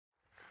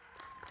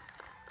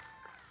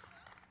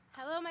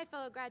Hello, my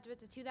fellow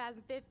graduates of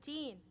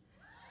 2015.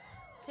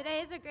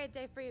 Today is a great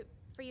day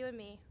for you and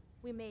me.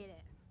 We made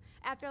it.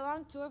 After a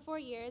long 2 or 4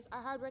 years,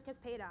 our hard work has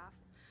paid off.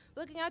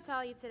 Looking out to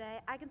all you today,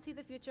 I can see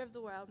the future of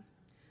the world.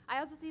 I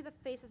also see the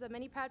faces of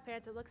many proud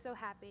parents that look so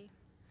happy.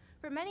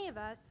 For many of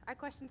us, our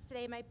questions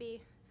today might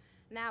be,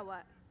 now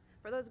what?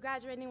 For those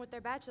graduating with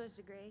their bachelor's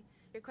degree,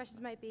 your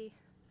questions might be,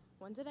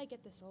 when did I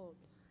get this old?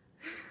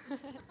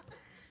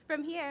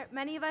 From here,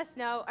 many of us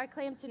know or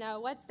claim to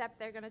know what step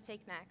they're going to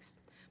take next.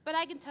 But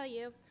I can tell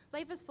you,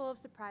 life is full of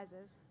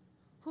surprises.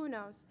 Who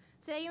knows?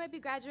 Today you might be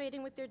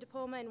graduating with your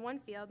diploma in one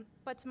field,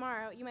 but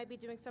tomorrow you might be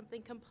doing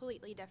something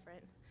completely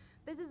different.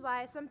 This is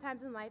why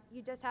sometimes in life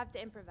you just have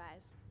to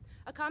improvise.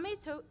 A comedy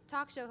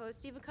talk show host,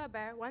 Stephen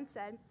Colbert, once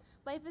said,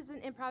 life is an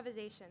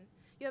improvisation.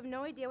 You have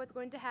no idea what's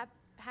going to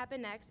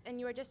happen next, and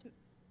you are just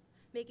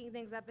making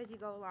things up as you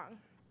go along.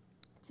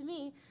 To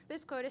me,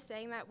 this quote is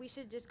saying that we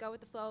should just go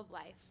with the flow of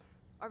life.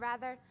 Or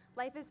rather,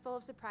 life is full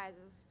of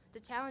surprises to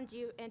challenge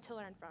you and to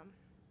learn from.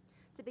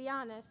 To be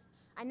honest,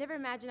 I never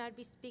imagined I'd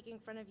be speaking in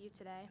front of you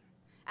today.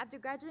 After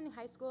graduating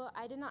high school,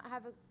 I didn't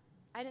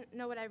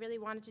know what I really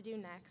wanted to do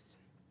next.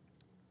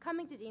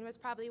 Coming to Dean was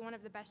probably one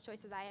of the best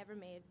choices I ever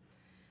made.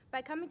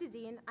 By coming to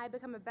Dean, I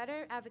become a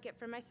better advocate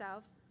for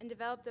myself and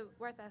developed a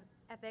work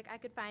ethic I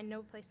could find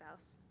no place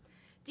else.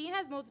 Dean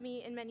has molded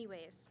me in many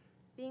ways.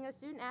 Being a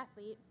student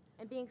athlete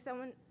and being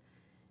someone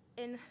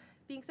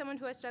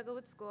who has struggled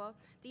with school,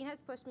 Dean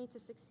has pushed me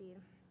to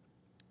succeed.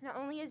 Not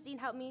only has Dean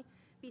helped me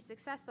be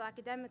successful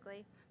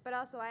academically, but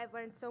also I have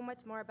learned so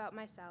much more about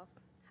myself.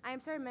 I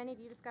am sure many of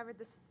you discovered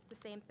the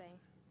same thing.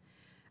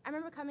 I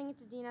remember coming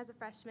into Dean as a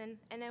freshman,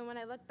 and then when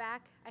I look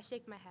back, I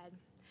shake my head.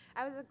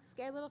 I was a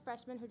scared little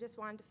freshman who just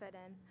wanted to fit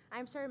in.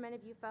 I'm sure many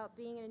of you felt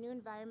being in a new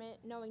environment,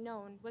 knowing no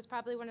one, was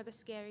probably one of the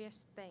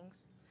scariest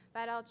things.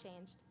 That all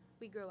changed.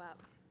 We grew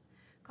up.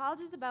 College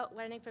is about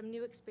learning from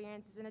new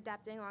experiences and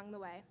adapting along the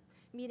way,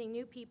 meeting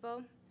new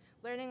people,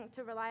 learning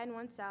to rely on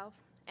oneself,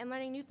 and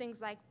learning new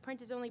things like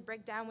printers only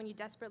break down when you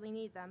desperately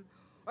need them,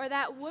 or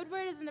that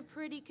Woodward is in a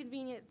pretty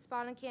convenient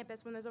spot on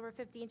campus when there's over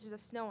 50 inches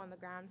of snow on the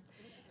ground.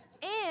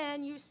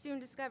 And you soon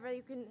discover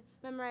you can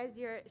memorize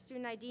your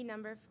student ID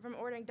number from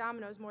ordering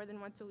Domino's more than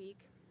once a week.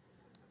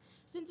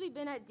 Since we've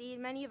been at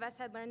Dean, many of us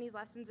had learned these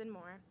lessons and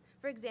more.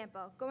 For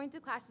example, going to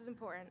class is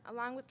important,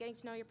 along with getting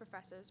to know your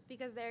professors,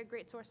 because they're a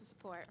great source of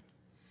support.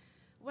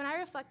 When I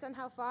reflect on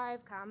how far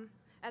I've come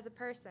as a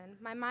person,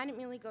 my mind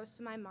immediately goes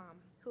to my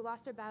mom, who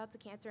lost her battle to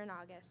cancer in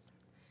August.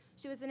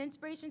 She was an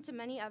inspiration to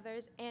many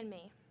others and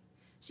me.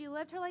 She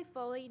lived her life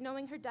fully,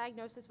 knowing her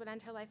diagnosis would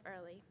end her life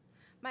early.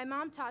 My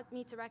mom taught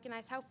me to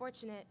recognize how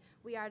fortunate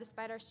we are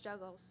despite our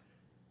struggles.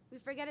 We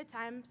forget at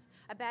times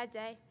a bad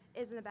day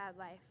isn't a bad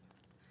life.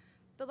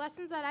 The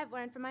lessons that I've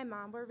learned from my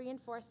mom were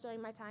reinforced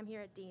during my time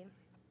here at Dean.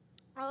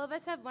 All of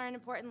us have learned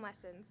important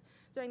lessons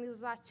during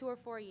these last 2 or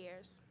 4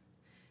 years.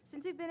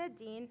 Since we've been at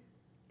Dean,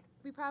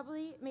 we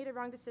probably made a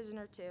wrong decision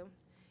or two.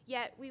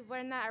 Yet, we've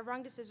learned that a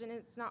wrong decision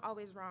is not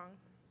always wrong.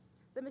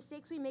 The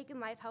mistakes we make in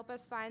life help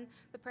us find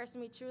the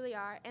person we truly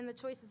are and the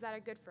choices that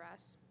are good for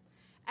us.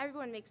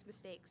 Everyone makes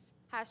mistakes,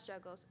 has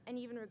struggles, and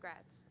even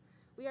regrets.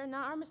 We are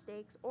not our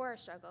mistakes or our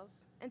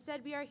struggles.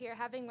 Instead, we are here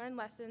having learned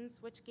lessons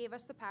which gave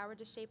us the power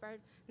to shape our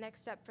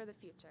next step for the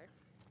future.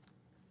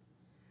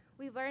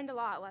 We've learned a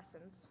lot of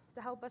lessons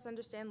to help us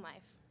understand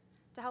life,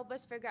 to help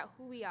us figure out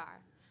who we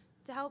are,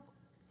 to help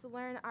to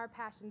learn our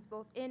passions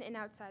both in and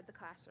outside the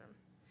classroom.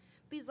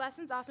 These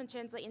lessons often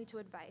translate into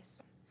advice.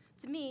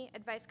 To me,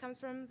 advice comes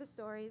from the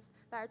stories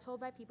that are told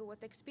by people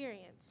with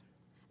experience.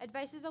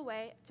 Advice is a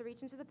way to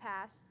reach into the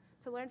past,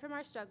 to learn from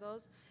our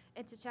struggles,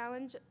 and to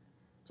challenge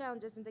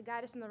us and to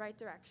guide us in the right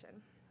direction.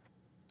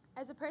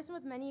 As a person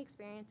with many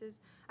experiences,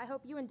 I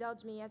hope you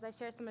indulge me as I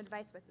share some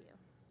advice with you.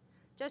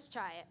 Just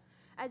try it.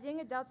 As young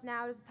adults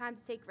now, it is the time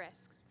to take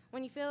risks.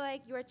 When you feel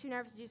like you are too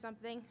nervous to do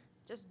something,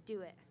 just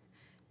do it.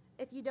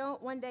 If you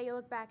don't, one day you'll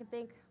look back and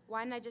think,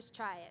 why didn't I just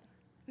try it?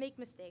 Make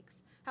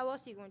mistakes. How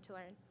else are you going to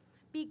learn?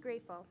 Be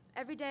grateful.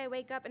 Every day I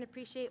wake up and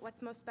appreciate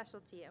what's most special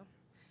to you.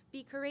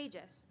 Be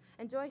courageous.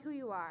 Enjoy who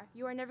you are.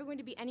 You are never going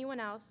to be anyone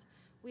else.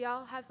 We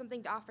all have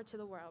something to offer to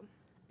the world.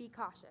 Be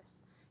cautious.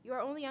 You are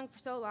only young for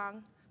so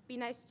long. Be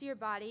nice to your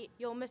body.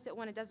 You'll miss it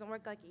when it doesn't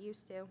work like it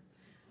used to.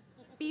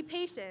 Be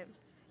patient.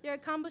 Your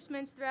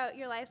accomplishments throughout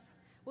your life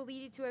will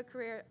lead you to a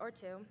career or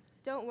two.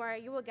 Don't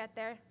worry, you will get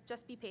there.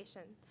 Just be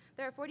patient.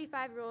 There are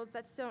 45 rules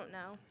that still don't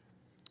know.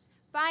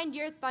 Find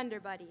your thunder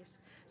buddies.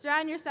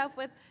 Surround yourself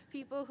with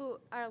people who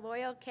are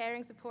loyal,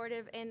 caring,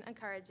 supportive, and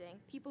encouraging.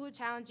 People who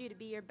challenge you to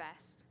be your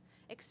best.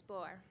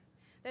 Explore.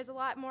 There's a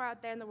lot more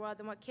out there in the world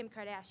than what Kim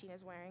Kardashian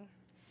is wearing.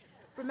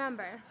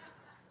 Remember,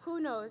 who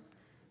knows?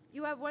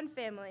 You have one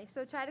family,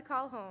 so try to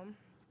call home.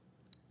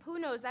 Who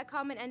knows? That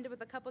comment ended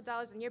with a couple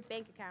dollars in your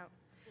bank account.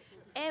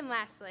 And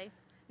lastly,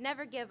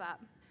 never give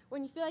up.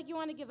 When you feel like you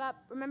want to give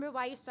up, remember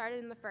why you started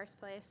in the first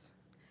place.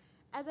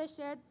 As I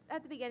shared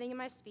at the beginning of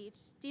my speech,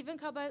 Stephen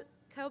Colbert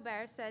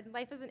said,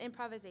 life is an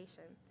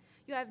improvisation.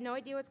 You have no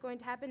idea what's going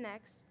to happen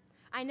next.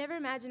 I never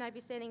imagined I'd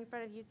be standing in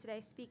front of you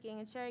today speaking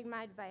and sharing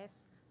my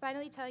advice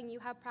finally telling you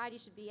how proud you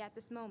should be at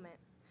this moment.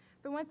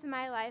 For once in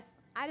my life,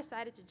 I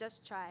decided to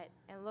just try it,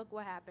 and look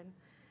what happened.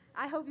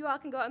 I hope you all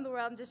can go out in the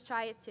world and just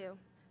try it too.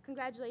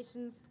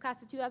 Congratulations,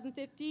 class of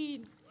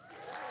 2015.